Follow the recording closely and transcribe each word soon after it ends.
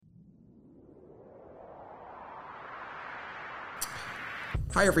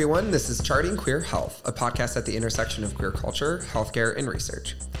Hi everyone, this is Charting Queer Health, a podcast at the intersection of queer culture, healthcare, and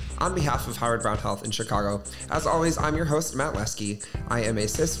research. On behalf of Howard Brown Health in Chicago, as always, I'm your host, Matt Lesky. I am a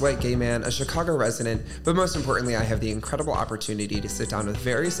cis white gay man, a Chicago resident, but most importantly, I have the incredible opportunity to sit down with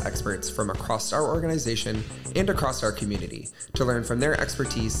various experts from across our organization and across our community to learn from their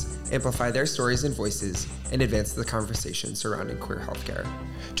expertise, amplify their stories and voices, and advance the conversation surrounding queer healthcare.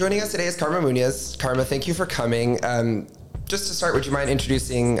 Joining us today is Karma Munez. Karma, thank you for coming. Just to start, would you mind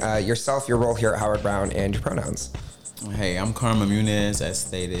introducing yourself, your role here at Howard Brown, and your pronouns? Hey, I'm Karma Munez, as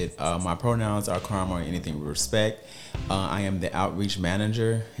stated. My pronouns are Karma or anything with respect. I am the outreach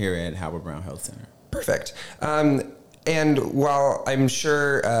manager here at Howard Brown Health Center. Perfect. And while I'm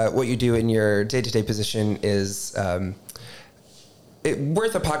sure what you do in your day-to-day position is worth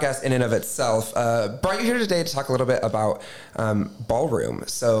a podcast in and of itself, brought you here today to talk a little bit about Ballroom.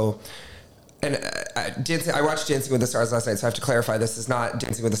 So, and I watched Dancing with the Stars last night, so I have to clarify, this is not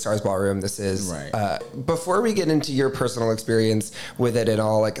Dancing with the Stars Ballroom. This is, right. Before we get into your personal experience with it and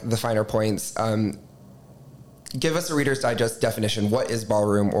all, like, the finer points, give us a Reader's Digest definition. What is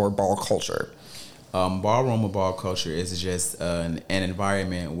ballroom or ball culture? Ballroom or ball culture is just an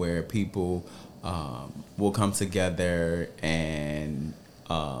environment where people will come together and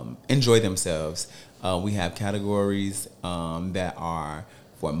enjoy themselves. We have categories that are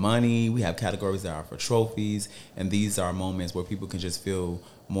for money, we have categories that are for trophies, and these are moments where people can just feel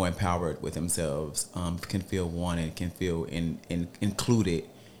more empowered with themselves, can feel wanted, can feel included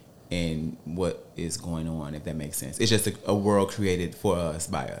in what is going on, if that makes sense. It's just a world created for us,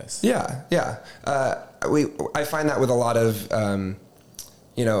 by us. Yeah. I find that with a lot of,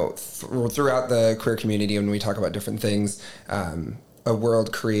 throughout the queer community, when we talk about different things, a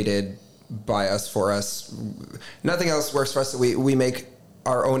world created by us, for us. Nothing else works for us, so we make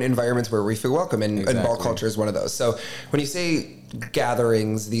our own environments where we feel welcome, and ball culture is one of those. So when you say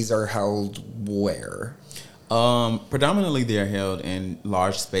gatherings, these are held where? Predominantly they're held in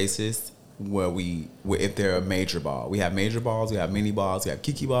large spaces where if they're a major ball. We have major balls, we have mini balls, we have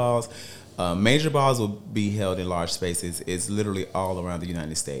kiki balls. Major balls will be held in large spaces. It's literally all around the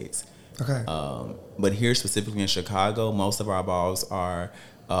United States. Okay. But here specifically in Chicago, most of our balls are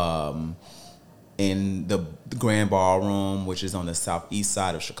in the Grand Ballroom, which is on the southeast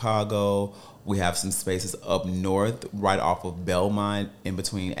side of Chicago. We have some spaces up north, right off of Belmont, in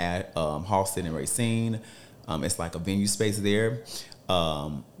between Halston and Racine. It's like a venue space there.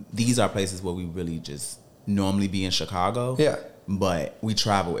 These are places where we really just normally be in Chicago. Yeah. But we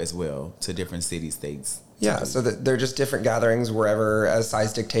travel as well to different cities, states. Yeah, so they're just different gatherings wherever as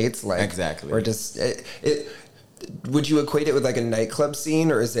size dictates. Like, exactly. Or just would you equate it with like a nightclub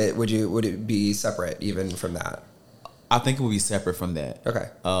scene, or would it be separate even from that? I think it would be separate from that. Okay.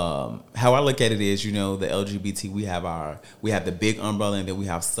 How I look at it is, the LGBT, we have the big umbrella, and then we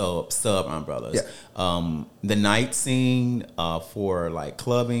have sub umbrellas. Yeah. The night scene for like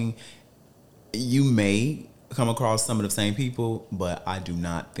clubbing, you may come across some of the same people, but I do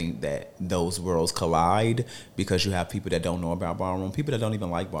not think that those worlds collide, because you have people that don't know about ballroom, people that don't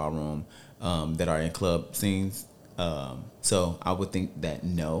even like ballroom, that are in club scenes. So I would think that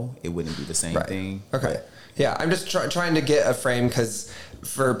no, it wouldn't be the same thing. Okay. Yeah, I'm just trying to get a frame, because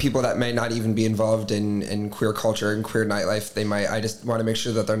for people that may not even be involved in queer culture and queer nightlife, I just want to make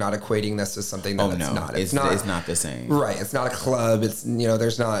sure that they're not equating this as something that not. It's not the same. Right. It's not a club. It's,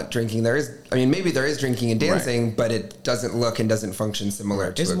 there's not drinking. Maybe there is drinking and dancing, but it doesn't look and doesn't function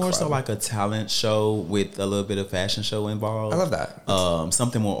similar to a club. It's more so like a talent show with a little bit of fashion show involved. I love that.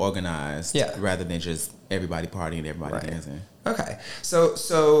 Something more organized, yeah, rather than just everybody partying, everybody dancing. Okay.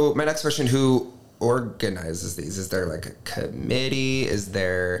 So my next question, who organizes these? Is there like a committee? Is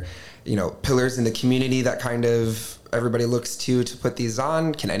there, pillars in the community that kind of everybody looks to put these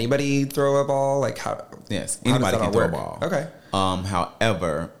on? Can anybody throw a ball? Like how? Yes, anybody can throw a ball. Okay.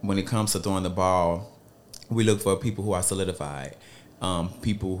 However, when it comes to throwing the ball, we look for people who are solidified,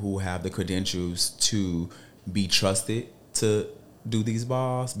 people who have the credentials to be trusted to do these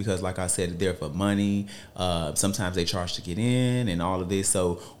balls, because like I said, they're for money. Sometimes they charge to get in and all of this.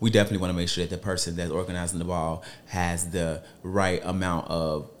 So we definitely want to make sure that the person that's organizing the ball has the right amount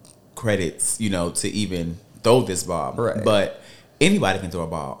of credits, to even throw this ball. Right. But anybody can throw a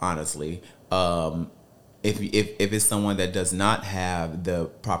ball, honestly. If it's someone that does not have the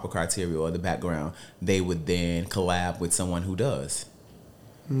proper criteria or the background, they would then collab with someone who does.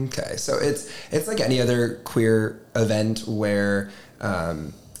 Okay, so it's like any other queer event where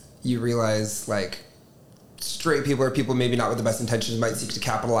you realize, like, straight people or people maybe not with the best intentions might seek to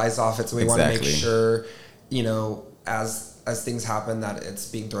capitalize off it. So we want to make sure, as things happen, that it's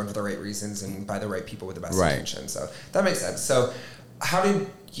being thrown for the right reasons and by the right people with the best intentions. So that makes sense. So How did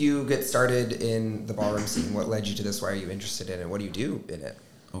you get started in the ballroom scene? What led you to this? Why are you interested in it? What do you do in it?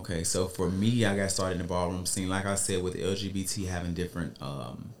 Okay, so for me, I got started in the ballroom scene, like I said, with LGBT having different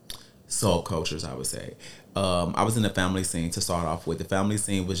subcultures, I would say. I was in the family scene to start off with. The family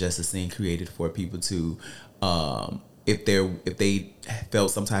scene was just a scene created for people to, if they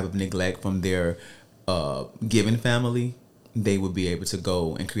felt some type of neglect from their given family, they would be able to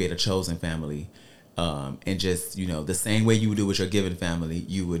go and create a chosen family. And just, the same way you would do with your given family,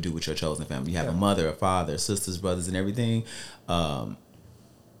 you would do with your chosen family. You have a mother, a father, sisters, brothers, and everything.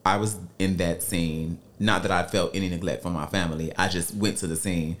 I was in that scene. Not that I felt any neglect from my family. I just went to the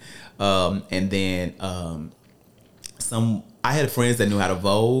scene. And then I had friends that knew how to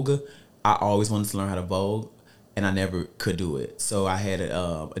Vogue. I always wanted to learn how to Vogue, and I never could do it. So I had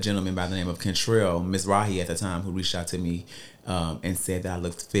a gentleman by the name of Kentrell, Miss Rahi at the time, who reached out to me and said that I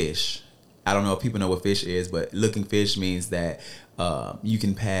looked fish. I don't know if people know what fish is, but looking fish means that you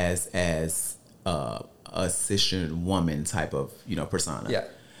can pass as a cisgender woman type of persona. Yeah.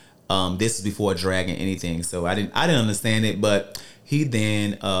 This is before drag and anything, so I didn't understand it. But he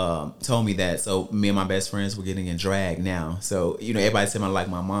then told me that. So me and my best friends were getting in drag now. So everybody said I like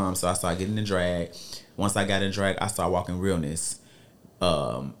my mom, so I started getting in drag. Once I got in drag, I started walking realness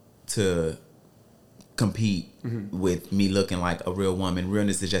to compete with me looking like a real woman.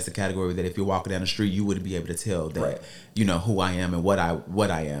 Realness is just a category that if you're walking down the street, you wouldn't be able to tell that who I am and what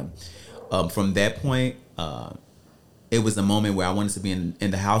I am. From that point, it was a moment where I wanted to be in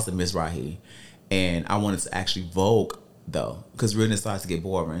the house of Miss Rahi, and I wanted to actually Vogue though, because realness starts to get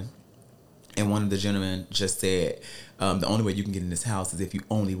boring. And one of the gentlemen just said, the only way you can get in this house is if you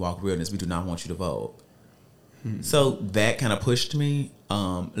only walk realness. We do not want you to Vogue. So that kind of pushed me.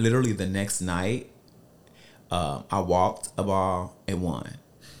 Literally the next night, I walked a ball and won.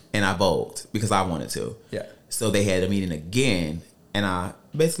 And I Vogued because I wanted to. Yeah. So they had a meeting again, and I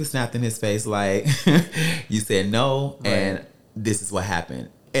basically snapped in his face like, you said no, and this is what happened.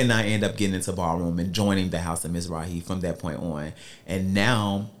 And I ended up getting into Ballroom and joining the House of Ms. Rahi from that point on. And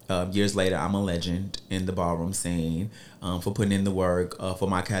now, years later, I'm a legend in the ballroom scene for putting in the work for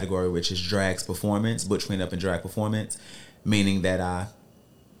my category, which is drag's performance, butch clean up and drag performance, meaning that I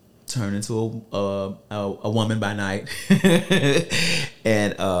turn into a woman by night,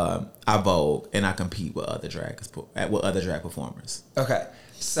 and I Vogue and I compete with other drag performers. Okay,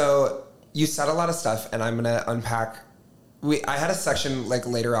 so you said a lot of stuff, and I'm gonna unpack. I had a section like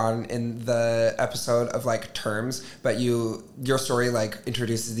later on in the episode of like terms, but your story like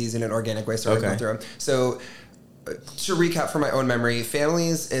introduces these in an organic way, so I'm gonna go through them. So to recap from my own memory,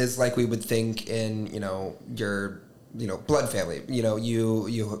 families is like we would think in your blood family.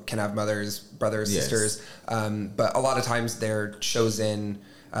 You can have mothers, brothers, sisters, but a lot of times they're chosen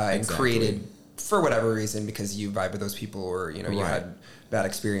and created for whatever reason because you vibe with those people, or you had bad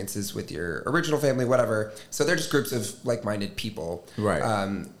experiences with your original family, whatever. So they're just groups of like-minded people,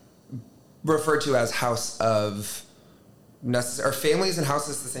 referred to as house of are families and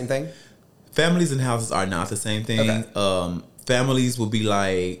houses the same thing? Families and houses are not the same thing. Okay. Families will be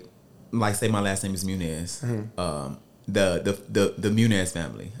like say my last name is Munez. Mm-hmm. The Munez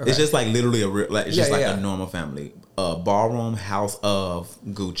family. Okay. It's just like literally a normal family. Ballroom, House of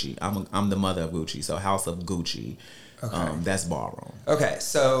Gucci. I'm the mother of Gucci, so House of Gucci. Okay. That's Ballroom. Okay,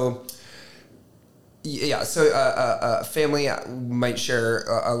 so a family might share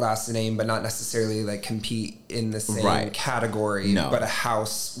a last name, but not necessarily like compete in the same category. No. But a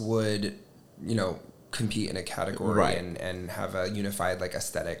house would, compete in a category and have a unified like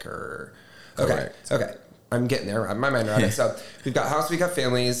aesthetic or. Correct. Okay. I'm getting there. My mind around it. So we've got house, we've got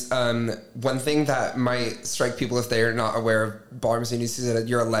families. One thing that might strike people if they're not aware of ballroom scene is that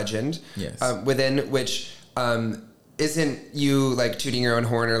you're a legend. Yes. Within which isn't you like tooting your own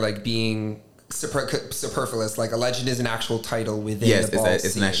horn or like being superfluous. Like a legend is an actual title within the ball scene.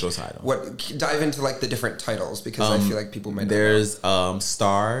 It's an actual title. Dive into like the different titles because I feel like people might know. There's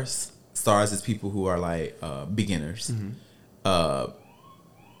stars. Stars is people who are like beginners. Mm-hmm.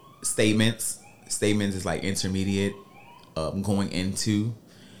 Statements is like intermediate, going into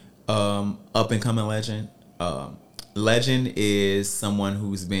up and coming legend. Legend is someone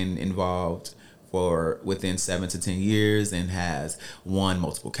who's been involved for within 7 to 10 years and has won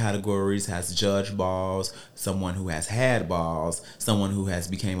multiple categories, has judged balls, someone who has had balls, someone who has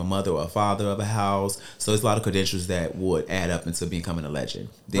became a mother or a father of a house. So there's a lot of credentials that would add up into becoming a legend.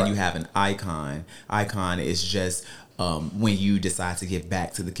 Then you have an icon. Icon is just when you decide to give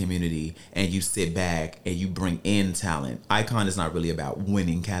back to the community and you sit back and you bring in talent. Icon is not really about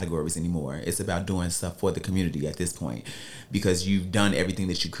winning categories anymore. It's about doing stuff for the community at this point because you've done everything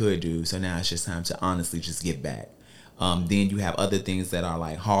that you could do. So now it's just time to honestly just give back. Then you have other things that are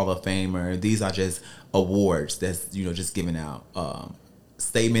like Hall of Famer. These are just awards that's, just given out.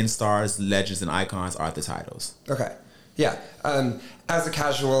 Statement stars, legends, and icons are the titles. Okay. Yeah. As a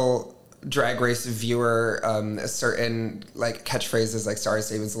casual Drag Race viewer, certain like catchphrases like stars,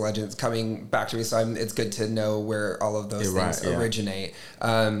 statements, and legends coming back to me. So it's good to know where all of those things originate.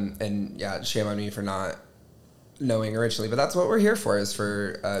 And yeah, shame on me for not knowing originally, but that's what we're here for, is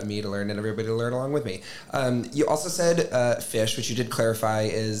for me to learn and everybody to learn along with me. You also said fish, which you did clarify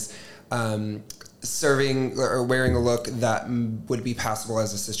is serving or wearing a look that would be passable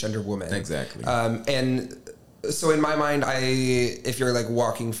as a cisgender woman. Exactly. And so in my mind, if you're like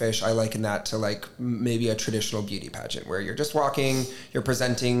walking fish, I liken that to like maybe a traditional beauty pageant where you're just walking, you're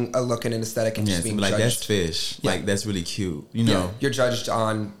presenting a look and an aesthetic and just being like judged. That's fish. Yeah. Like that's really cute. You're judged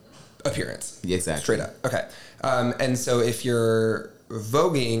on appearance. Exactly. Straight up. Okay. And so if you're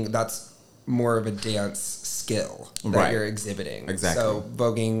voguing, that's more of a dance skill that you're exhibiting. Exactly. So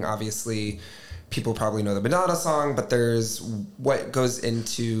voguing, obviously, people probably know the Madonna song, but there's what goes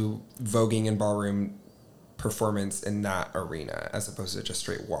into voguing and ballroom performance in that arena as opposed to just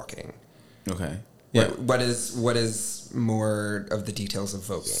straight walking. Okay. Yeah. What is more of the details of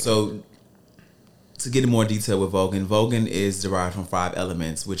voguing? So to get in more detail with voguing is derived from 5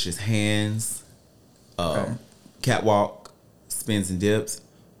 elements, which is hands, catwalk, spins and dips,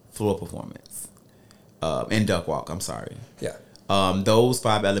 floor performance, and duck walk. I'm sorry. Yeah. Those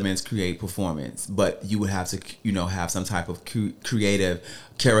 5 elements create performance, but you would have to, have some type of creative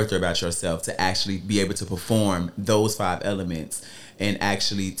character about yourself to actually be able to perform those 5 elements and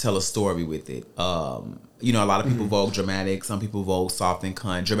actually tell a story with it. A lot of people vogue dramatic. Some people vogue soft and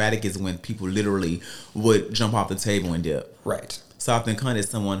cunt. Dramatic is when people literally would jump off the table and dip. Right. Soft and cunt is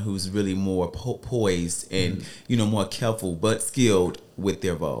someone who's really more poised and, more careful but skilled with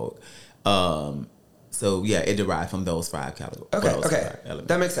their vogue. So yeah, it derived from those 5 categories. Okay.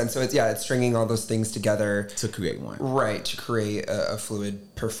 That makes sense. So it's stringing all those things together to create one. Right, to create a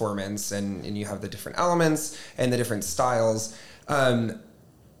fluid performance, and you have the different elements and the different styles.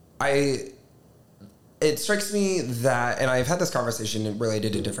 It strikes me that, and I've had this conversation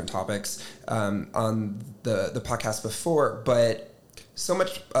related to different topics on the podcast before, but so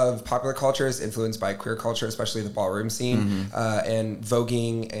much of popular culture is influenced by queer culture, especially the ballroom scene, and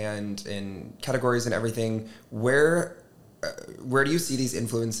voguing and in categories and everything. Where do you see these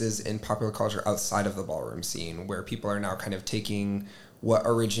influences in popular culture outside of the ballroom scene, where people are now kind of taking what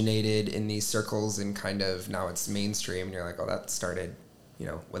originated in these circles and kind of now it's mainstream, and you're like, oh, that started,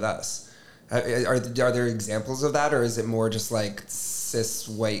 with us. Are there examples of that, or is it more just like cis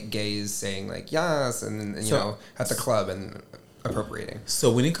white gays saying like yes, and at the club and appropriating?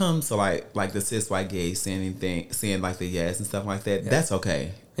 So when it comes to like the cis white gays saying like the yes and stuff like that, that's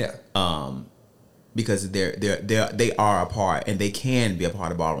okay. Yeah. Because they are a part, and they can be a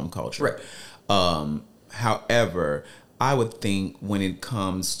part of ballroom culture. Right. However, I would think when it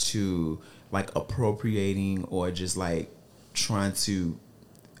comes to like appropriating or just like trying to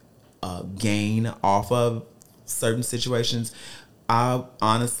gain off of certain situations, I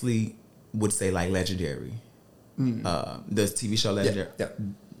honestly would say like Legendary. The TV show Legendary. Yeah.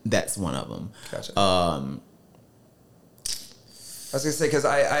 That's one of them. Gotcha. I was going to say, because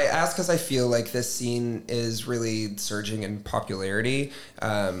I ask because I feel like this scene is really surging in popularity.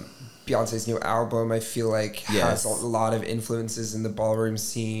 Beyonce's new album, I feel like, has a lot of influences in the ballroom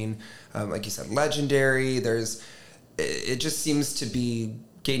scene. Like you said, Legendary. It just seems to be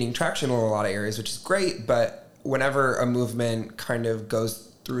gaining traction in a lot of areas, which is great. But whenever a movement kind of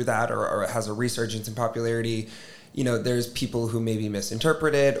goes through that or has a resurgence in popularity, there's people who maybe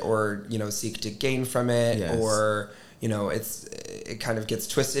misinterpret it or, seek to gain from it or, it kind of gets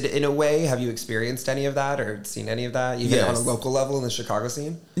twisted in a way. Have you experienced any of that or seen any of that, even on a local level in the Chicago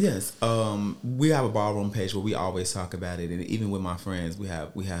scene? Yes. We have a ballroom page where we always talk about it. And even with my friends, we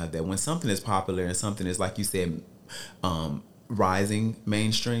have that when something is popular and something is, like you said, rising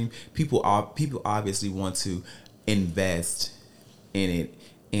mainstream, people obviously want to invest in it,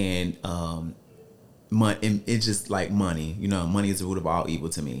 and it's just like money. Money is the root of all evil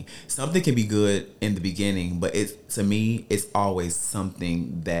to me. Something can be good in the beginning, but to me, it's always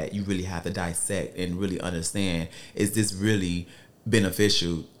something that you really have to dissect and really understand. Is this really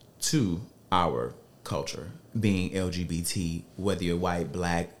beneficial to our culture, being LGBT, whether you're white,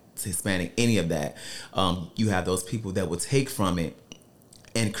 black, Hispanic, any of that? You have those people that will take from it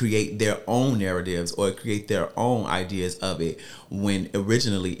and create their own narratives or create their own ideas of it, when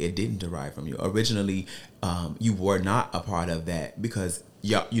originally it didn't derive from you. Originally, you were not a part of that, because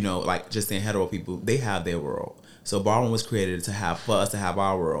like just saying hetero people, they have their world. So ballroom was created for us to have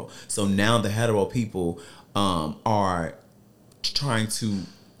our world. So now the hetero people are trying to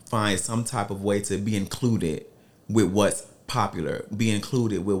find some type of way to be included with what's popular, be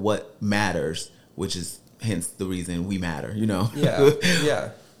included with what matters, which is hence the reason we matter,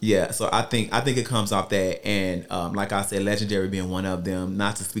 Yeah, so I think it comes off that, and like I said, Legendary being one of them.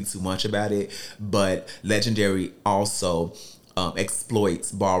 Not to speak too much about it, but Legendary also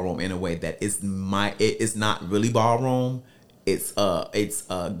exploits ballroom in a way that it's not really ballroom. It's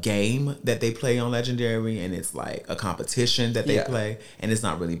a game that they play on Legendary, and it's like a competition that they play, and it's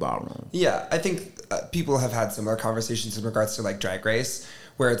not really ballroom. Yeah, I think people have had similar conversations in regards to like Drag Race,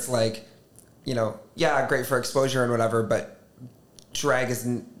 where it's like, great for exposure and whatever, but drag it's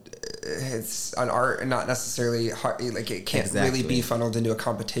an art and not necessarily hard, like it can't really be funneled into a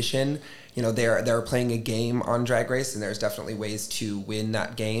competition. They're playing a game on Drag Race, and there's definitely ways to win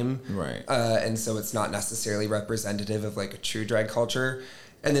that game, right? And so it's not necessarily representative of like a true drag culture.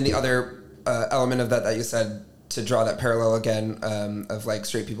 And then the other element of that you said, to draw that parallel again, of like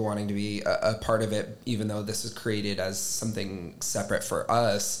straight people wanting to be a part of it, even though this was created as something separate for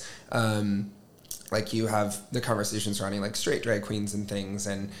us. Like you have the conversations surrounding like straight drag queens and things,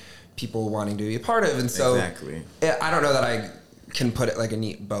 and people wanting to be a part of. And so exactly. I don't know that I can put it like a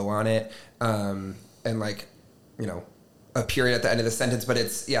neat bow on it, and like, a period at the end of the sentence, but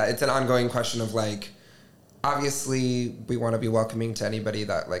it's an ongoing question of like, obviously we want to be welcoming to anybody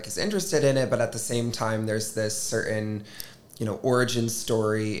that like is interested in it, but at the same time there's this certain, origin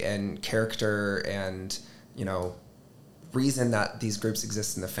story and character and, reason that these groups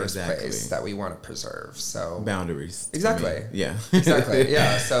exist in the first place that we want to preserve. So boundaries. Exactly. Yeah. Exactly.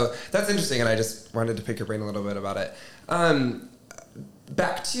 Yeah. So that's interesting, and I just wanted to pick your brain a little bit about it.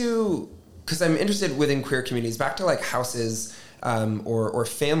 Back to, because I'm interested within queer communities, back to like houses or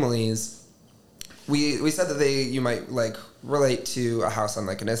families. We said that you might like relate to a house on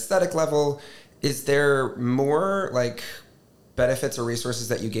like an aesthetic level. Is there more like benefits or resources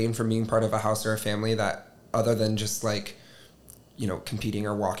that you gain from being part of a house or a family that, other than just like, competing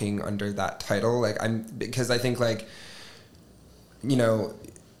or walking under that title? Because I think like,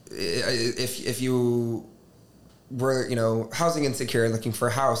 if you were, housing insecure, looking for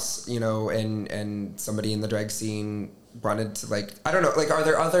a house, and somebody in the drag scene wanted to like, I don't know, like, are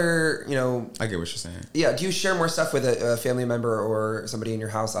there other, I get what you're saying. Yeah. Do you share more stuff with a family member or somebody in your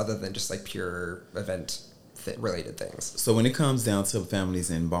house other than just like pure event related things? So when it comes down to families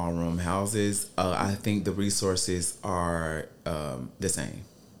in ballroom houses, I think the resources are the same.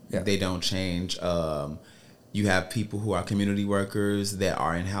 Yeah. They don't change. You have people who are community workers that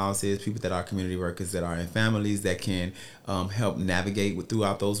are in houses, people that are community workers that are in families that can help navigate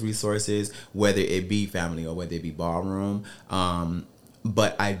throughout those resources, whether it be family or whether it be ballroom.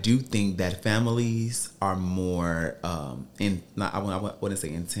 But I do think that families are more I wouldn't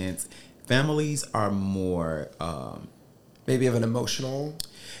say intense. Families are more maybe of an emotional.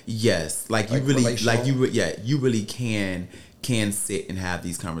 Yes, like you really, you really can sit and have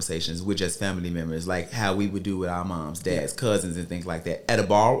these conversations with just family members, like how we would do with our moms, dads, cousins, and things like that. At a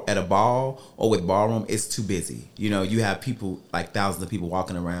ball, or with ballroom, it's too busy. You have people, like thousands of people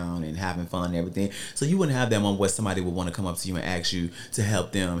walking around and having fun and everything. So you wouldn't have that moment where somebody would want to come up to you and ask you to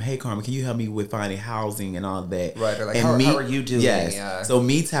help them. Hey, Karma, can you help me with finding housing and all that? Right. Or like, how are you doing? Yes. Yeah. So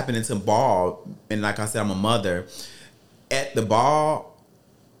me tapping into ball, and like I said, I'm a mother. At the ball,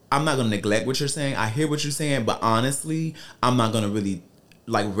 I'm not going to neglect what you're saying. I hear what you're saying, but honestly, I'm not going to really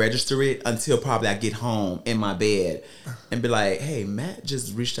like register it until probably I get home in my bed and be like, hey, Matt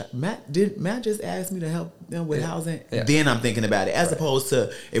just reached out. Matt just ask me to help them with housing? Yeah. Then I'm thinking about it. As opposed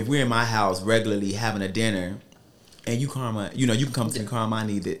to if we're in my house regularly having a dinner and you, Karma, you can come to me, Karma, I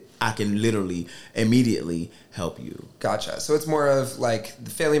need it. I can literally immediately help you. Gotcha. So it's more of like the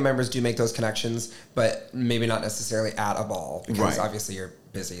family members do make those connections, but maybe not necessarily at a ball, because obviously you're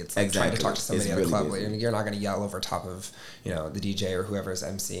busy. It's like trying to talk to somebody at a club, and you're not going to yell over top of the DJ or whoever's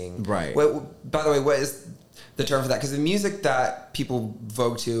emceeing. Right. By the way, what is the term for that? Because the music that people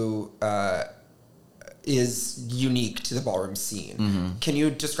vogue to is unique to the ballroom scene. Mm-hmm. Can you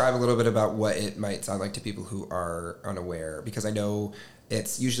describe a little bit about what it might sound like to people who are unaware? Because I know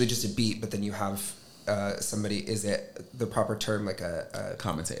it's usually just a beat, but then you have somebody, is it the proper term, like a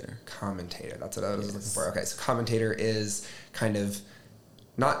commentator? Commentator, that's what I was looking for. Okay, so commentator is kind of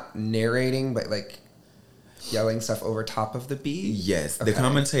not narrating, but like yelling stuff over top of the beat? Yes, okay. The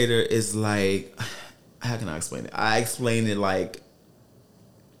commentator is like, how can I explain it? I explain it like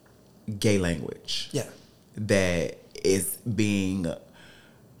gay language. Yeah. That is being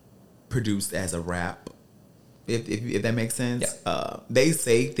produced as a rap. if that makes sense. Yeah. They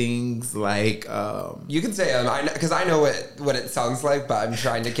say things like you can say because I know what it sounds like, but I'm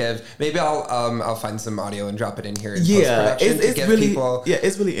trying to give. Maybe I'll find some audio and drop it in here in post-production to give really, people. Yeah,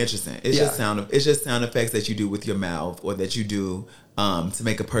 it's really interesting. It's just sound effects that you do with your mouth or that you do to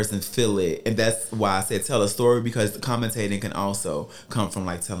make a person feel it. And that's why I said tell a story, because commentating can also come from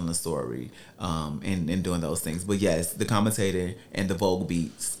like telling a story and doing those things. But yes, the commentator and the Vogue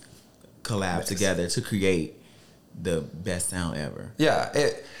beats collab together to create the best sound ever. Yeah,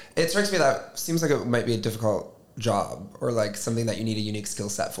 it strikes me that seems like it might be a difficult job or like something that you need a unique skill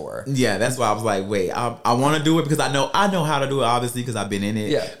set for. Yeah, that's why I was like, wait, I want to do it because I know how to do it, obviously, because I've been in it.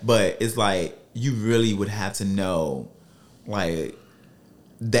 Yeah. But it's like you really would have to know, like,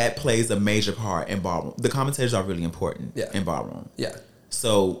 that plays a major part in ballroom. The commentators are really important in ballroom. Yeah.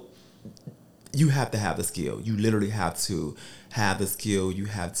 So you have to have the skill. You literally have to have the skill. You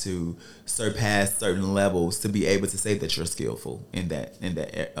have to surpass certain levels to be able to say that you're skillful in that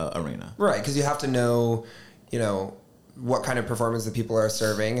arena. Right, because you have to know, what kind of performance the people are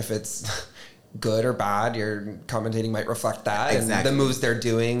serving. If it's good or bad, your commentating might reflect that. Exactly. And the moves they're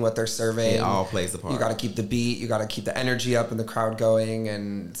doing, what they're serving. It all plays a part. You got to keep the beat. You got to keep the energy up and the crowd going.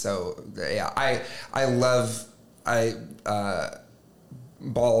 And so, yeah, I love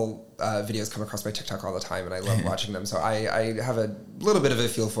ball videos come across my TikTok all the time, and I love watching them. So I have a little bit of a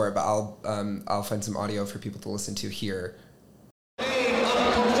feel for it, but I'll find some audio for people to listen to here.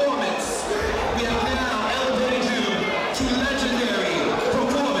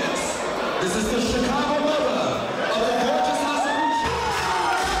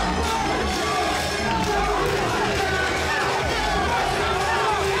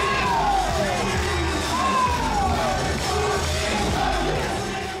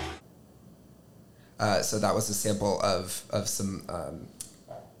 So that was a sample of some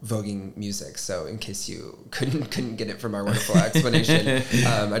voguing music. So in case you couldn't get it from our wonderful explanation,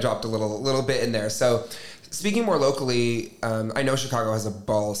 I dropped a little bit in there. So speaking more locally, I know Chicago has a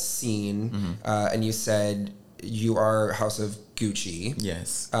ball scene, and you said you are House of Gucci.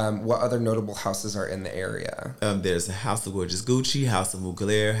 Yes. What other notable houses are in the area? There's a House of Gorgeous Gucci, House of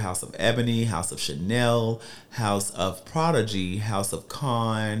Mugler, House of Ebony, House of Chanel, House of Prodigy, House of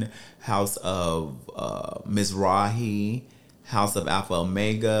Khan, House of Mizrahi, House of Alpha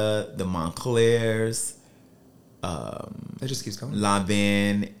Omega, the Montclairs. It just keeps going.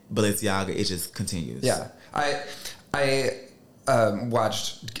 Lanvin, Balenciaga. It just continues. Yeah, I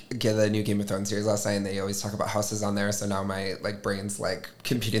watched the new Game of Thrones series last night, and they always talk about houses on there. So now my brain's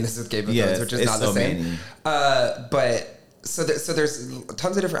computing this with Game of Thrones, which is not the same. Many. But so there's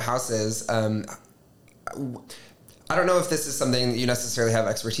tons of different houses. I don't know if this is something you necessarily have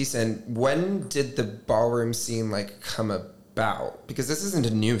expertise in. When did the ballroom scene come about? Because this isn't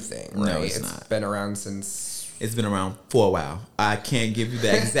a new thing, right? No, it's not. Been around since. It's been around for a while. I can't give you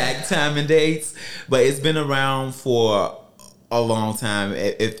the exact time and dates, but it's been around for a long time.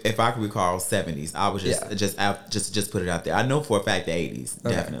 If I can recall, 70s. I was just put it out there. I know for a fact the 80s,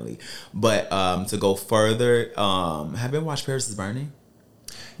 definitely. But to go further, have you ever watched Paris is Burning?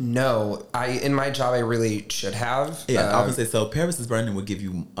 No, in my job I really should have. Yeah, I would say so. Paris is Burning would give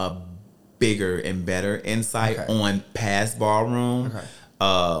you a bigger and better insight on past ballroom. Okay.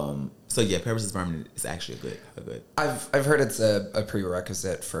 So yeah, Paris is Burning is actually a good. I've heard it's a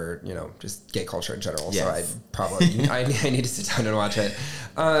prerequisite for just gay culture in general. Yes. So I probably I need to sit down and watch it.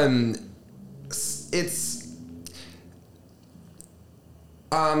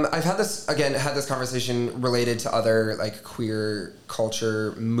 I've had this conversation related to other queer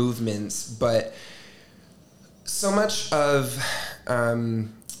culture movements, but so much of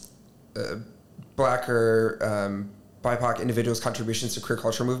Black or BIPOC individuals' contributions to queer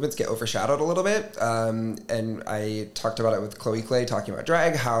culture movements get overshadowed a little bit. And I talked about it with Chloe Clay talking about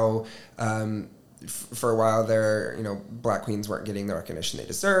drag, how for a while there, Black queens weren't getting the recognition they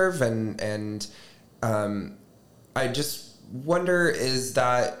deserve, and I just wonder, is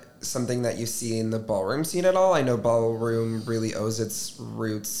that something that you see in the ballroom scene at all? I know ballroom really owes its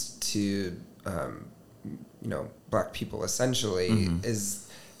roots to Black people essentially. Mm-hmm.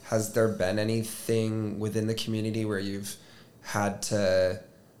 Has there been anything within the community where you've had to,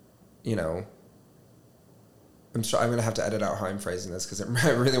 I'm sure I'm going to have to edit out how I'm phrasing this because I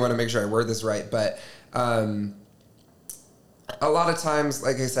really want to make sure I word this right. But a lot of times,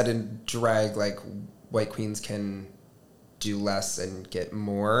 like I said, in drag, white queens can do less and get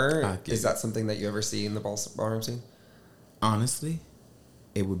more. Is that something that you ever see in the ballroom scene? Honestly,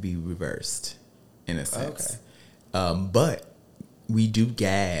 it would be reversed in a sense. Okay. But we do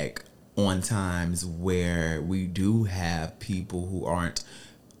gag on times where we do have people who aren't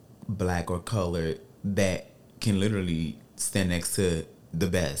Black or colored that can literally stand next to the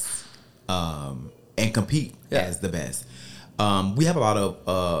best and compete as the best. We have a lot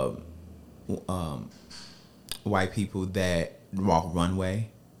of white people that walk runway,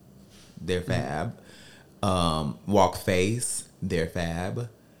 they're fab. Walk face, they're fab.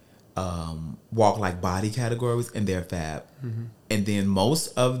 Walk like body categories, and they're fab. And then most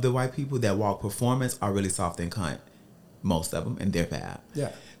of the white people that walk performance are really soft and cunt. Most of them, and they're fab.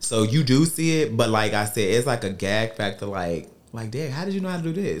 Yeah. So you do see it, but like I said, it's like a gag factor. Like, Dad, how did you know how to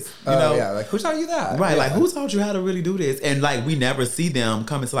do this? You know, like who taught you that? Right, yeah. Like who taught you how to really do this? And like we never see them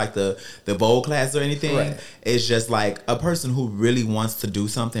come into like the Vogue class or anything. Right. It's just like a person who really wants to do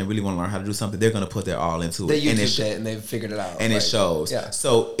something, really want to learn how to do something. They're gonna put their all into they it. They use it and they've figured it out, and it shows. Yeah.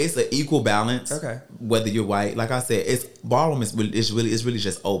 So it's an equal balance. Okay. Whether you're white, like I said, it's ballroom is really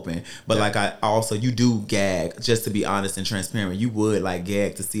just open. But like I also you do gag, just to be honest and transparent. You would like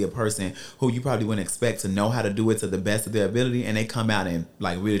gag to see a person who you probably wouldn't expect to know how to do it to the best of their ability, and they come out and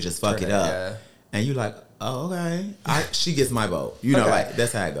like really just fuck it up, and you like, oh okay, she gets my vote, you know, like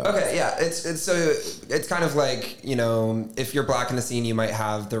that's how it goes. Okay, yeah, it's kind of like, you know, if you're black in the scene, you might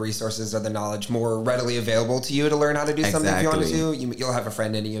have the resources or the knowledge more readily available to you to learn how to do something if you want to do. You'll have a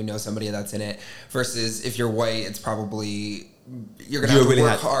friend and you know somebody that's in it. Versus if you're white, it's probably you're gonna have to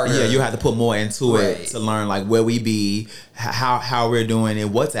work harder. Yeah, you have to put more into it to learn like where we be, how we're doing it,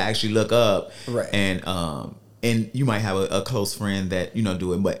 what to actually look up, and you might have a close friend that, you know,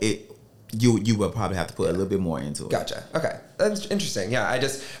 do it, but you will probably have to put a little bit more into it. Gotcha. Okay. That's interesting. Yeah.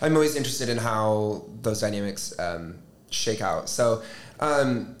 I'm always interested in how those dynamics shake out. So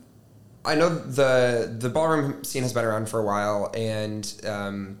I know the ballroom scene has been around for a while, and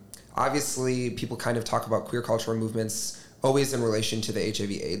obviously people kind of talk about queer cultural movements always in relation to the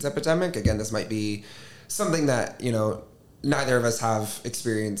HIV/AIDS epidemic. Again, this might be something that, you know, neither of us have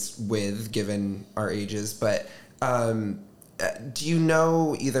experience with given our ages, but do you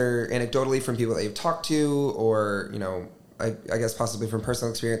know either anecdotally from people that you've talked to, or, you know, I guess possibly from personal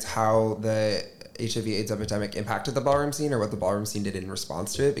experience, how the HIV/AIDS epidemic impacted the ballroom scene, or what the ballroom scene did in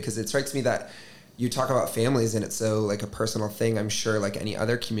response to it? Because it strikes me that you talk about families and it's so like a personal thing. I'm sure like any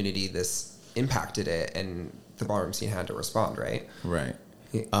other community, this impacted it and the ballroom scene had to respond, right? Right.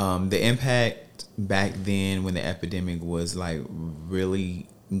 Yeah. The impact back then when the epidemic was like really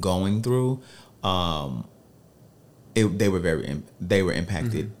going through, they were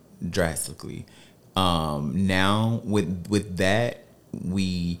impacted drastically. Now with that,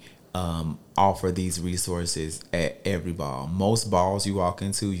 we offer these resources at every ball. Most balls you walk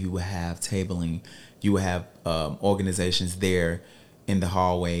into, you will have tabling, you will have organizations there in the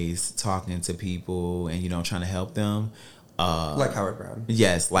hallways talking to people and, you know, trying to help them. Like Howard Brown.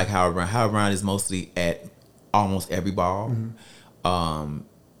 Yes, like Howard Brown. Howard Brown is mostly at almost every ball.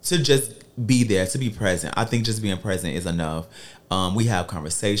 To just be there, to be present. I think just being present is enough. We have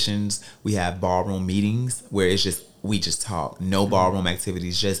conversations. We have ballroom meetings where we just talk. No ballroom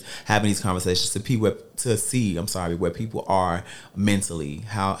activities, just having these conversations to see where people are mentally,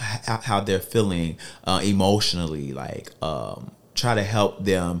 how they're feeling emotionally, like try to help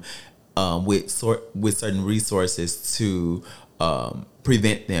them with certain resources to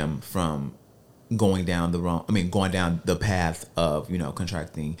prevent them from going down the path of, you know,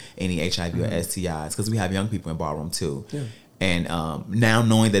 contracting any HIV or STIs, because we have young people in ballroom too. Yeah. And now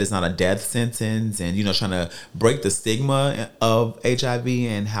knowing that it's not a death sentence, and, you know, trying to break the stigma of HIV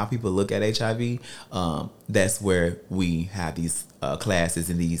and how people look at HIV, that's where we have these classes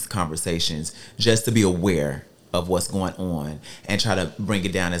and these conversations, just to be aware of what's going on and try to bring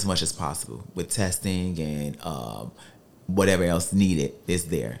it down as much as possible with testing and whatever else needed is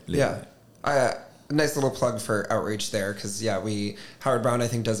there. Literally. Yeah. Nice little plug for outreach there, because Howard Brown, I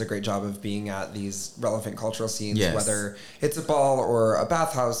think, does a great job of being at these relevant cultural scenes, whether it's a ball or a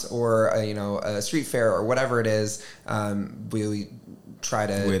bathhouse or a street fair or whatever it is. We try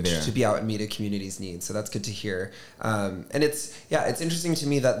to be out and meet a community's needs, so that's good to hear. And it's interesting to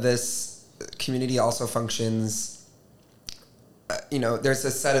me that this community also functions. There's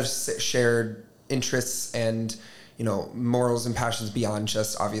a set of shared interests and, morals and passions beyond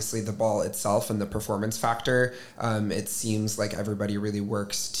just obviously the ball itself and the performance factor. It seems like everybody really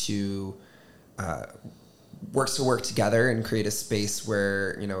works to work together and create a space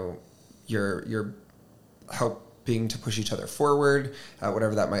where, you're helping to push each other forward,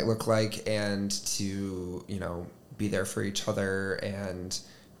 whatever that might look like, and to, be there for each other and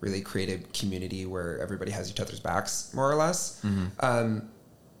really create a community where everybody has each other's backs, more or less. Mm-hmm.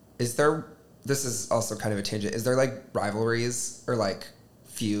 This is also kind of a tangent. Is there like rivalries or like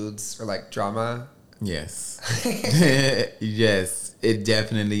feuds or like drama Yes. Yes, it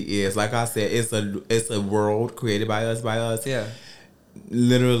definitely is. Like I said, it's a world created by us. Yeah.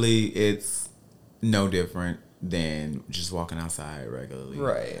 Literally, it's no different than just walking outside regularly.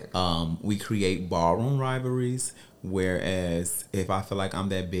 Right. We create ballroom rivalries, whereas if I feel like I'm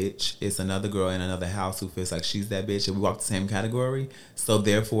that bitch, it's another girl in another house who feels like she's that bitch, and we walk the same category. So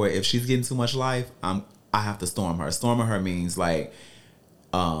therefore, if she's getting too much life, I have to storm her. Storming her means like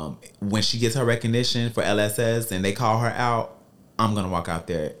when she gets her recognition for LSS and they call her out, I'm gonna walk out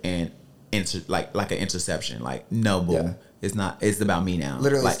there and like an interception. Like, no, boo. Yeah. It's about me now.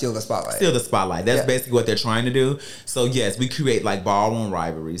 Literally like, steal the spotlight. Steal the spotlight. That's basically what they're trying to do. So yes, we create like ballroom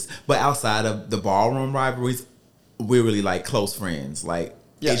rivalries. But outside of the ballroom rivalries, we're really like close friends. Like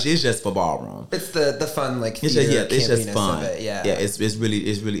it's just for ballroom. It's the fun like it's just fun. Of it. Yeah. Yeah, it's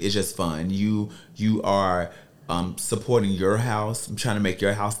just fun. You are supporting your house. I'm trying to make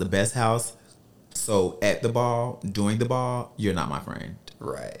your house the best house. So at the ball, during the ball, you're not my friend.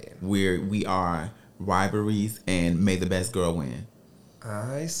 Right. We are rivalries, and may the best girl win.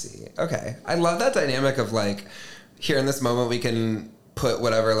 I see. Okay. I love that dynamic of like, here in this moment we can put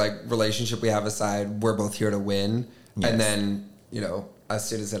whatever like relationship we have aside. We're both here to win. Yes. And then, you know, as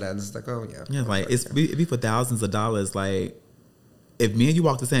soon as it ends, it's like, oh yeah. Yeah, like it'd be for thousands of dollars. Like if me and you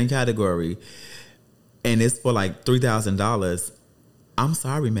walk the same category and it's for like $3,000, I'm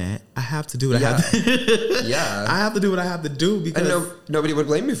sorry, Matt. I have to do what I have to. Yeah, I have to do what I have to do because nobody would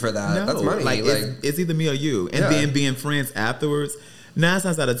blame me for that. No, that's money. Like it's either me or you, and then being friends afterwards. 9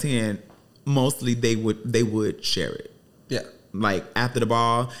 times out of 10, mostly they would share it. Yeah, like after the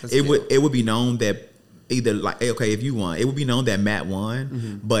ball, it would be known that either like, okay, if you won, it would be known that Matt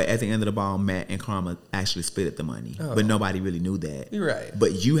won, but at the end of the ball, Matt and Karma actually split the money, but nobody really knew that. You're right.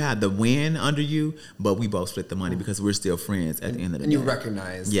 But you had the win under you, but we both split the money because we're still friends at the end of the day. And you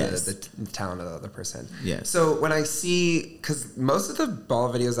recognize the talent of the other person. Yes. So when I see, because most of the ball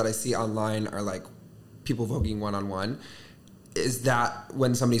videos that I see online are like people voguing one-on-one, is that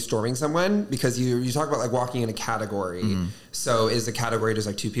when somebody's storming someone? Because you talk about like walking in a category. So is the category just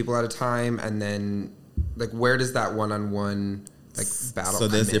like 2 people at a time, and then like where does that one-on-one like battle? So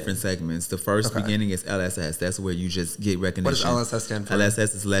there's different segments. The first beginning is LSS. That's where you just get recognition. What does LSS stand for?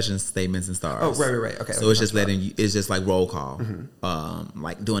 LSS is Legends, Statements, and Stars. Oh, right. Okay. So it's just letting you. It's just like roll call,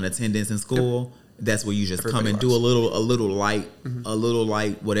 like doing attendance in school. Yep. That's where you just come and do a little light,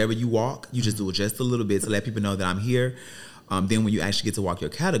 whatever you walk. You just do it just a little bit to let people know that I'm here. Then when you actually get to walk your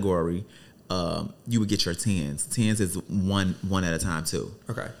category, you would get your 10s. 10s is one at a time too.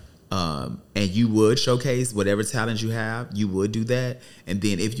 Okay. And you would showcase whatever talent you have. You would do that. And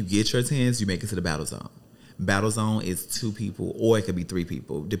then if you get your 10s, you make it to the battle zone. Battle zone is 2 people, or it could be 3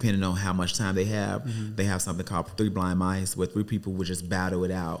 people, depending on how much time they have. They have something called 3 blind mice, where 3 people would just battle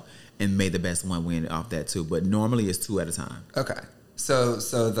it out and may the best one win off that too. But normally it's 2 at a time. Okay. So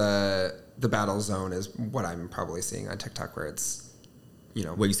the battle zone is what I'm probably seeing on TikTok, where it's, you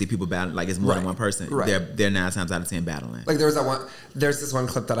know, where you see people battling, like it's more than one person. Right. They're 9 times out of 10 battling. Like there's this one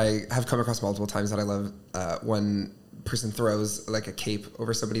clip that I have come across multiple times that I love. One person throws like a cape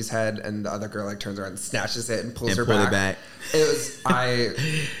over somebody's head, and the other girl like turns around and snatches it and pulls her back.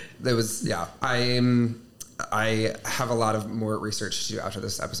 I have a lot of more research to do after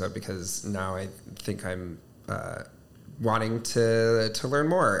this episode, because now I think I'm wanting to learn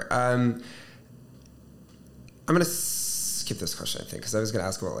more. I'm gonna skip this question, I think, because I was going to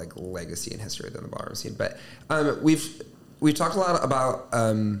ask about like legacy and history within the ballroom scene. But we've talked a lot about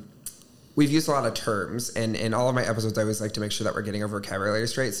we've used a lot of terms, and in all of my episodes I always like to make sure that we're getting our vocabulary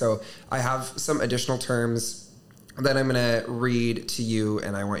straight. So I have some additional terms that I'm going to read to you,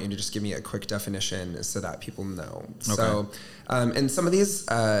 and I want you to just give me a quick definition so that people know. Okay. So and some of these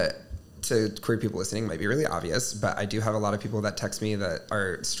to queer people listening might be really obvious, but I do have a lot of people that text me that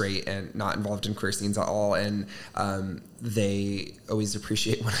are straight and not involved in queer scenes at all, and they always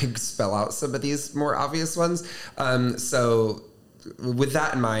appreciate when I spell out some of these more obvious ones. So with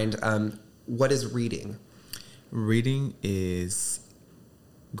that in mind, what is reading? Reading is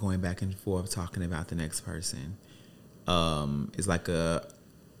going back and forth, talking about the next person. It's like a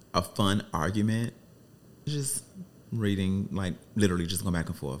fun argument. Just reading, like literally just going back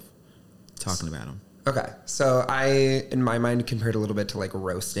and forth, talking about them. Okay, so I, in my mind, compared a little bit to like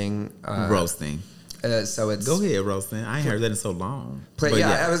roasting. Roasting. So it's go ahead, roasting. I ain't heard that in so long.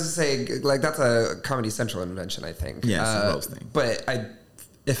 I was just saying, like that's a Comedy Central invention, I think. Yes, roasting. But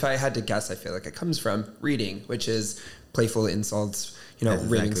if I had to guess, I feel like it comes from reading, which is playful insults. You know,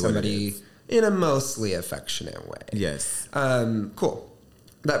 reading somebody in a mostly affectionate way. Yes. Cool.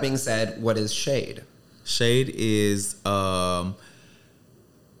 That being said, what is shade? Shade is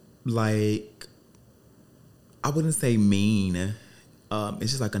like I wouldn't say mean.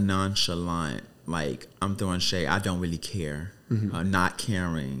 It's just like a nonchalant, like I'm throwing shade. I don't really care. Not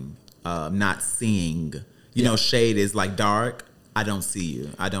caring. Not seeing. You know, shade is like dark. I don't see you.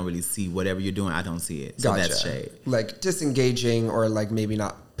 I don't really see whatever you're doing. I don't see it. So that's shade. Like disengaging, or like maybe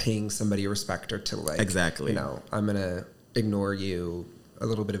not paying somebody respect, or to like exactly. You know, I'm gonna ignore you. A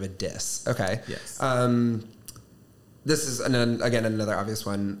little bit of a diss. Okay. Yes. This is again another obvious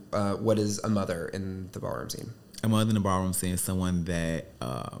one. What is a mother in the ballroom scene? A mother in the ballroom scene is someone that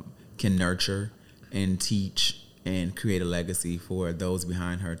can nurture and teach and create a legacy for those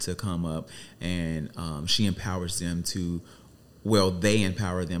behind her to come up, and she empowers them to. Well, they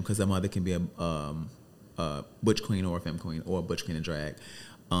empower them, because a mother can be a butch queen or a femme queen or a butch queen in drag.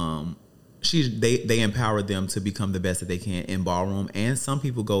 They empower them to become the best that they can in ballroom, and some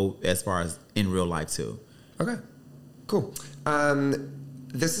people go as far as in real life too. Okay, cool.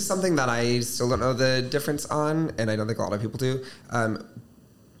 This is something that I still don't know the difference on, and I don't think a lot of people do.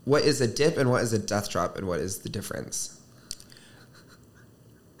 What is a dip and what is a death drop, and what is the difference?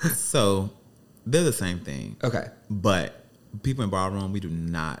 So they're the same thing. Okay, but people in ballroom, we do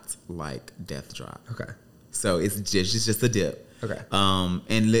not like death drop. Okay. So it's just a dip. Okay. And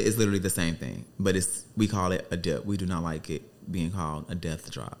it's literally the same thing, but we call it a dip. We do not like it being called a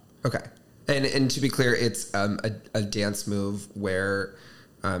death drop. Okay. And to be clear, it's a dance move where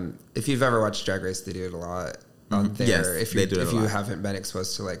if you've ever watched Drag Race, they do it a lot on there. Yes, if you haven't been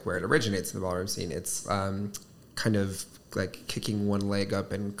exposed to like where it originates in the ballroom scene, it's kind of like kicking one leg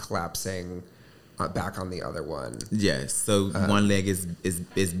up and collapsing back on the other one. Yes. So one leg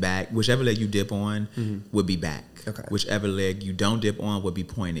is back. Whichever leg you dip on would be back. Okay. Whichever leg you don't dip on would be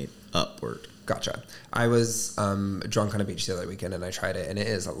pointed upward. Gotcha. I was drunk on a beach the other weekend and I tried it, and it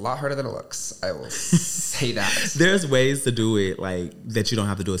is a lot harder than it looks. I will say that. There's ways to do it like that. You don't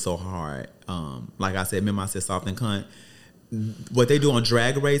have to do it so hard. Like I said, remember I said soft and cunt. What they do on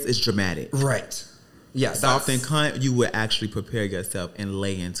Drag Race is dramatic. Right. Yeah, soft and cunt, you would actually prepare yourself and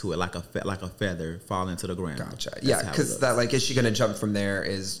lay into it like a feather fall into the ground. Gotcha. Yeah, because that like, is she gonna jump from there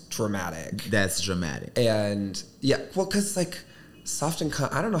is dramatic. That's dramatic. And yeah, well, because like soft and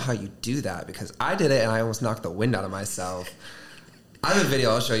cunt, I don't know how you do that, because I did it and I almost knocked the wind out of myself. I have a video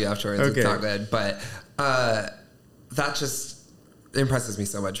I'll show you afterwards. Okay. It's not good, but that just impresses me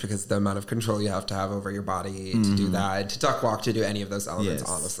so much, because the amount of control you have to have over your body to do that, to duck walk, to do any of those elements,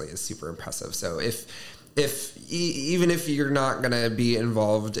 honestly, is super impressive. So even if you're not going to be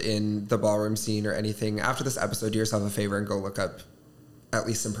involved in the ballroom scene or anything, after this episode, do yourself a favor and go look up at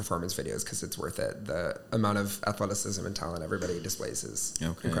least some performance videos, because it's worth it. The amount of athleticism and talent everybody displays is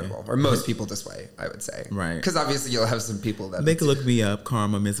incredible, or most people display, I would say. Right. Because obviously you'll have some people that... They can look me up,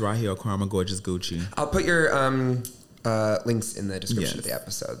 Karma, Miss Raheel, Karma Gorgeous Gucci. I'll put your... links in the description of the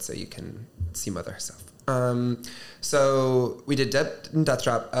episode so you can see Mother herself. So we did Death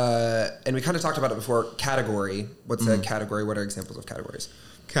Drop, and we kind of talked about it before. Category. What's a category? What are examples of categories?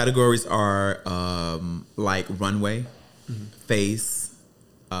 Categories are like runway, face,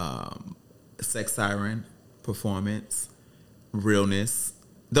 sex siren, performance, realness.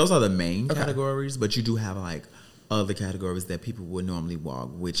 Those are the main categories, but you do have like other categories that people would normally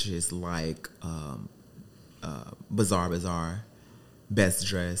walk, which is like Bizarre, best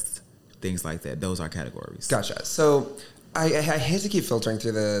dressed, things like that. Those are categories. Gotcha. So I hate to keep filtering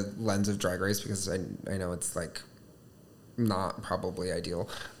through the lens of Drag Race, because I know it's like not probably ideal.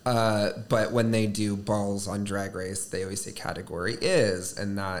 But when they do balls on Drag Race, they always say category is,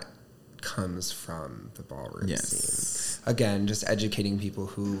 and that comes from the ballroom scene. Again, just educating people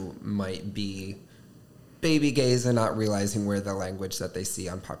who might be baby gays and not realizing where the language that they see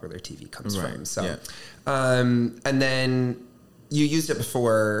on popular TV comes from. So, and then you used it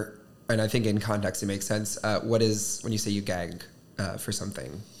before, and I think in context it makes sense. What is, when you say you gag for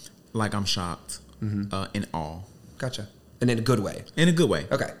something? Like I'm shocked, in awe. Gotcha. And in a good way. In a good way.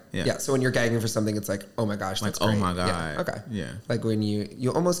 Okay. Yeah. So when you're gagging for something, it's like, oh my gosh, that's like, great. Oh my God. Yeah. Okay. Yeah. Like when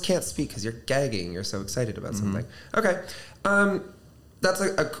you almost can't speak because you're gagging. You're so excited about something. Okay. That's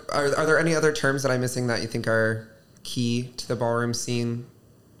are there any other terms that I'm missing that you think are key to the ballroom scene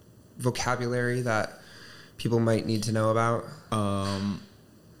vocabulary that people might need to know about?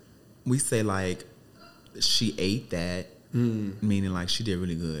 We say like, she ate that, meaning like she did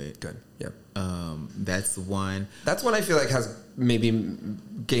really good. Good. Yeah. That's one. That's one I feel like has maybe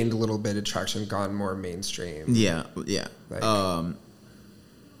gained a little bit of traction, gone more mainstream. Yeah. Yeah. Like,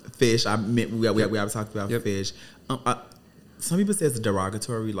 fish. We have talked about fish. Some people say it's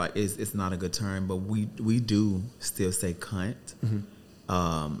derogatory, like it's not a good term, but we do still say cunt.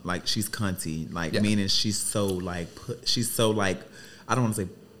 Like she's cunty, like meaning she's so like I don't want to say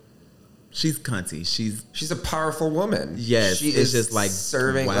She's cunty. She's a powerful woman. Yes, she is just like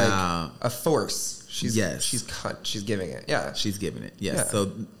serving like a force. She's giving it. Yeah, she's giving it. Yes. Yeah.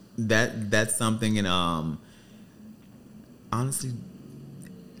 So that's something, and honestly,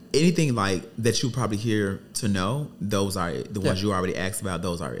 anything like that you probably hear to know, those are it. The ones you already asked about,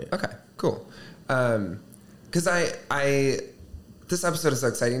 those are it. Okay, cool. Because I this episode is so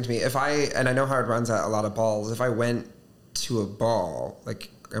exciting to me. And I know Howard runs at a lot of balls. If I went to a ball, like,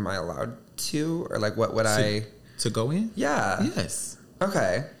 am I allowed to, or like, what would I to go in? Yeah. Yes.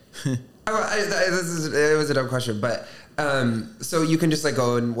 Okay. It was a dumb question, but so you can just like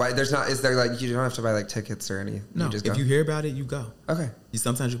go and is there like, you don't have to buy like tickets or anything? No, you just if you hear about it, you go. Okay.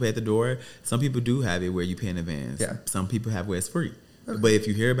 Sometimes you pay at the door. Some people do have it where you pay in advance. Yeah. Some people have where it's free. Okay. But if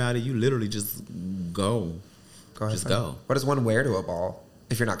you hear about it, you literally just go. Just go. What does one wear to a ball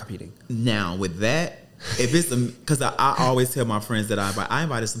if you're not competing? Now with that, if it's because I always tell my friends that I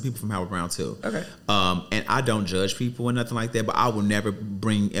invited some people from Howard Brown too. Okay. And I don't judge people or nothing like that, but I will never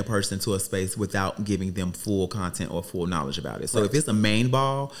bring a person to a space without giving them full content or full knowledge about it. So if it's a main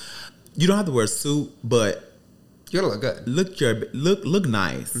ball, you don't have to wear a suit, but you gotta look good. Look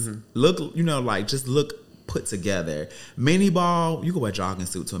nice. Mm-hmm. Look, just look put together. Mini ball, you can wear a jogging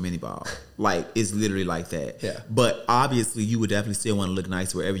suit to a mini ball. Like, it's literally like that. Yeah. But obviously, you would definitely still want to look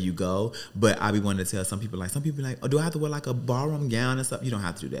nice wherever you go. But I be wanting to tell some people like, oh, do I have to wear like a ballroom gown and stuff? You don't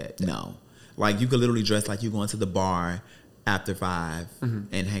have to do that. Yeah. No. Like, you could literally dress like you going to the bar after 5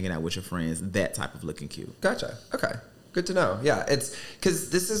 and hanging out with your friends. That type of looking cute. Gotcha. Okay. Good to know. Yeah. It's because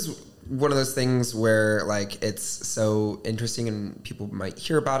this is one of those things where like it's so interesting and people might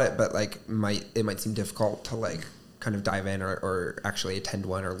hear about it, but like it might seem difficult to like kind of dive in or actually attend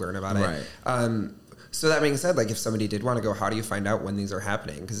one or learn about it. Right. So that being said, like if somebody did want to go, how do you find out when these are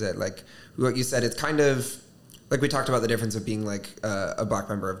happening? Because like what you said, it's kind of like we talked about the difference of being like a Black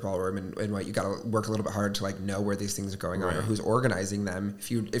member of Ballroom and what you got to work a little bit hard to like know where these things are going on or who's organizing them.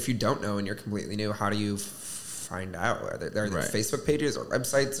 If you don't know and you're completely new, how do you find out? Are there Facebook pages or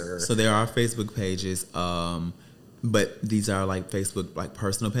websites or? So there are Facebook pages, but these are like Facebook like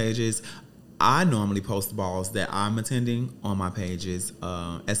personal pages. I normally post balls that I'm attending on my pages,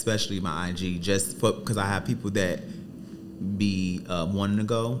 especially my IG, just because I have people that be wanting to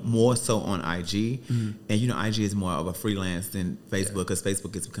go more so on IG, and IG is more of a freelance than Facebook because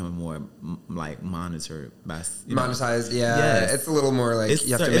Facebook is becoming more like monitored by monetized. Yes. It's a little more like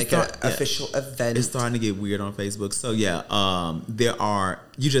you have to make an official event. It's starting to get weird on Facebook. So there are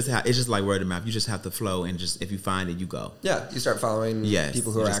it's just like word of mouth. You just have to flow and just if you find it, you go. Yeah, you start following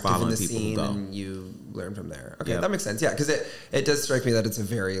people who are active in the scene, and you learn from there. Okay, that makes sense. Yeah, because it does strike me that it's a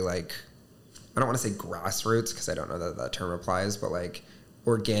very like. I don't want to say grassroots because I don't know that term applies, but like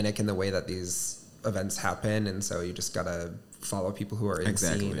organic in the way that these events happen. And so you just got to follow people who are in the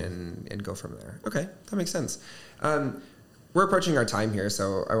scene and go from there. Okay, that makes sense. We're approaching our time here,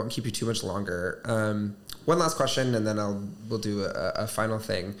 so I won't keep you too much longer. One last question, and then we'll do a final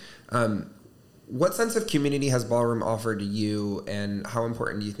thing. What sense of community has Ballroom offered you, and how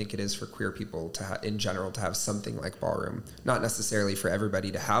important do you think it is for queer people in general to have something like Ballroom? Not necessarily for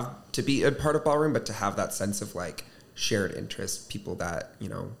everybody to be a part of Ballroom, but to have that sense of like shared interest, people that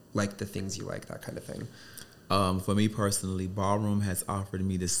like the things you like, that kind of thing. For me personally, Ballroom has offered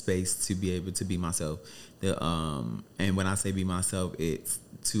me the space to be able to be myself. And when I say be myself, it's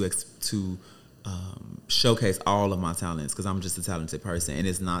to showcase all of my talents because I'm just a talented person, and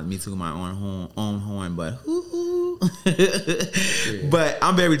it's not me tooting my own horn, but but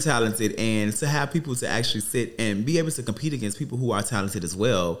I'm very talented, and to have people to actually sit and be able to compete against people who are talented as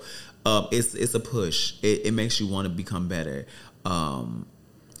well, it's a push. It makes you want to become better.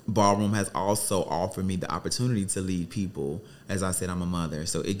 Ballroom has also offered me the opportunity to lead people. As I said, I'm a mother,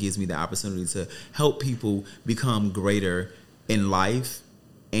 so it gives me the opportunity to help people become greater in life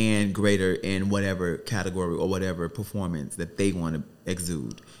and greater in whatever category or whatever performance that they want to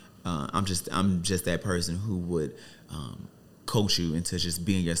exude. I'm just that person who would coach you into just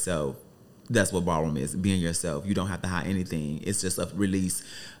being yourself. That's what Ballroom is, being yourself. You don't have to hide anything. It's just a release.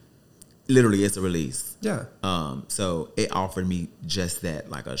 Literally, it's a release. Yeah. So it offered me just that,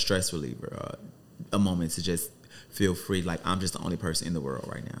 like a stress reliever, a moment to just feel free. Like I'm just the only person in the world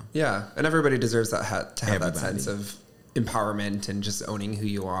right now. Yeah, and everybody deserves that to have that sense of empowerment and just owning who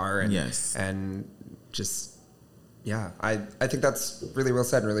you are. And, and just, I think that's really well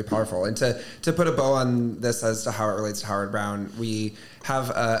said and really powerful. And to put a bow on this as to how it relates to Howard Brown, we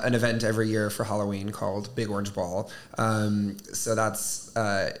have an event every year for Halloween called Big Orange Ball. So that's,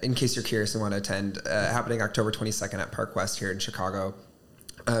 in case you're curious and want to attend, happening October 22nd at Park West here in Chicago.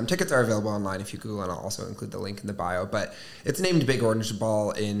 Tickets are available online if you Google, and I'll also include the link in the bio. But it's named Big Orange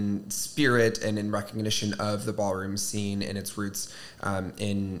Ball in spirit and in recognition of the ballroom scene and its roots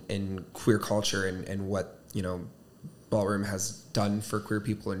in queer culture and what, you know, ballroom has done for queer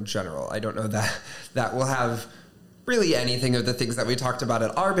people in general. I don't know that will have really anything of the things that we talked about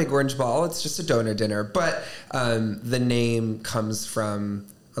at our Big Orange Ball. It's just a donor dinner. But the name comes from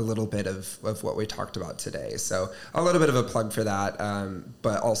a little bit of what we talked about today. So a little bit of a plug for that.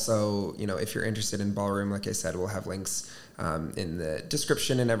 But also, you know, if you're interested in ballroom, like I said, we'll have links in the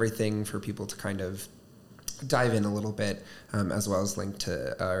description and everything for people to kind of dive in a little bit, as well as link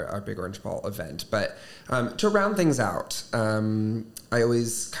to our Big Orange Ball event. But to round things out, I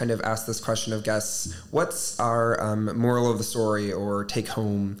always kind of ask this question of guests: what's our moral of the story or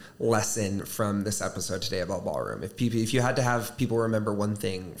take-home lesson from this episode today about ballroom? If you had to have people remember one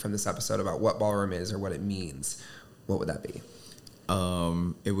thing from this episode about what ballroom is or what it means, what would that be?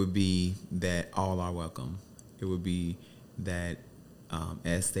 It would be that all are welcome. It would be that,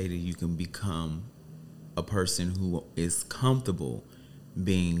 as stated, you can become a person who is comfortable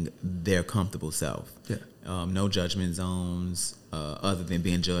being their comfortable self. Yeah. No judgment zones, other than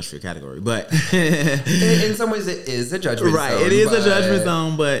being judged for your category. But in some ways, it is a judgment zone. Right, it is a judgment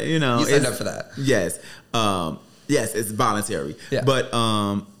zone, but you know, you signed up for that. Yes, yes, it's voluntary. Yeah. But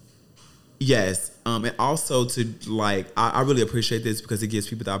yes. And also to I really appreciate this because it gives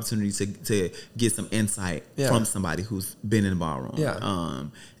people the opportunity to get some insight from somebody who's been in the ballroom. Yeah.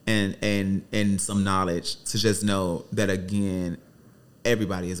 And some knowledge to just know that, again,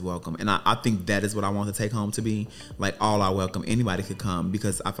 everybody is welcome. And I think that is what I want to take home to be. Like, all are welcome. Anybody could come,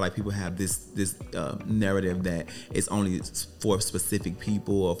 because I feel like people have this narrative that it's only for specific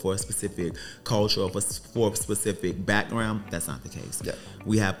people or for a specific culture or for a specific background. That's not the case. Yeah.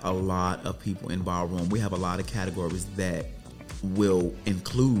 We have a lot of people in ballroom. We have a lot of categories that will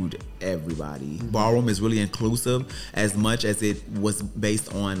include everybody. Mm-hmm. Ballroom is really inclusive, as much as it was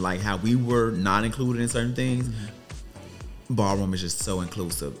based on like how we were not included in certain things. Mm-hmm. Ballroom is just so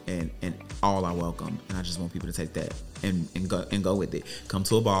inclusive, and all are welcome. And I just want people to take that and go with it. Come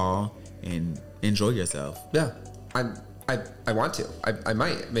to a ball and enjoy yourself. Yeah, I want to. I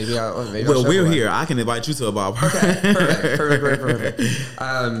might. Maybe I'll. Well, we're here. I can invite you to a ball. Okay, perfect.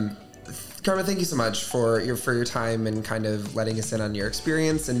 Karma, thank you so much for your time and kind of letting us in on your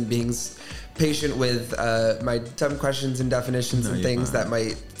experience and being patient with my dumb questions and definitions and things that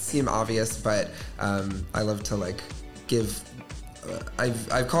might seem obvious, but I love to give.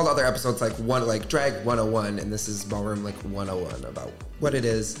 I've called other episodes Drag 101, and this is Ballroom 101 about what it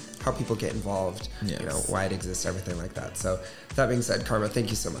is, how people get involved, yes. Why it exists, everything like that. So that being said, Karma,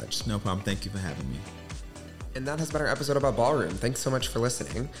 thank you so much. No problem. Thank you for having me. And that has been our episode about Ballroom. Thanks so much for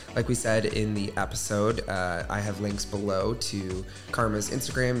listening. Like we said in the episode, I have links below to Karma's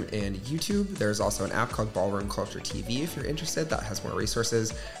Instagram and YouTube. There's also an app called Ballroom Culture TV if you're interested. That has more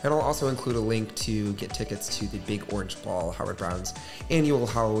resources. And I'll also include a link to get tickets to the Big Orange Ball, Howard Brown's annual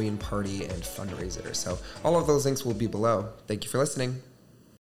Halloween party and fundraiser. So all of those links will be below. Thank you for listening.